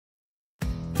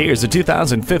Here's a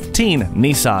 2015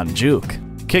 Nissan Juke.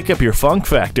 Kick up your funk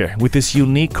factor with this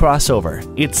unique crossover.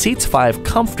 It seats 5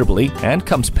 comfortably and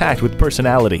comes packed with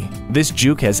personality. This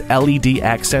Juke has LED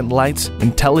accent lights,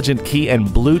 intelligent key, and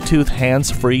Bluetooth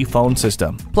hands-free phone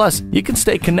system. Plus, you can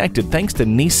stay connected thanks to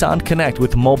NissanConnect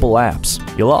with mobile apps.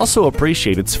 You'll also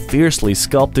appreciate its fiercely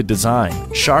sculpted design,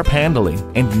 sharp handling,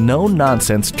 and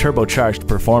no-nonsense turbocharged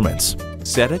performance.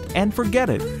 Set it and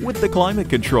forget it with the climate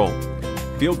control.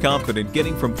 Feel confident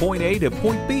getting from point A to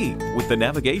point B with the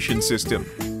navigation system.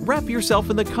 Wrap yourself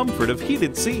in the comfort of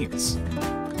heated seats.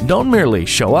 Don't merely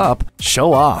show up,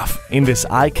 show off in this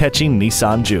eye-catching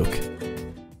Nissan Juke.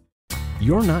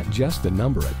 You're not just a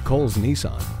number at Cowles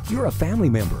Nissan. You're a family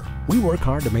member. We work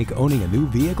hard to make owning a new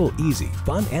vehicle easy,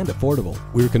 fun, and affordable.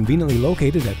 We're conveniently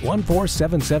located at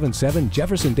 14777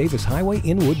 Jefferson Davis Highway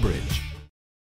in Woodbridge.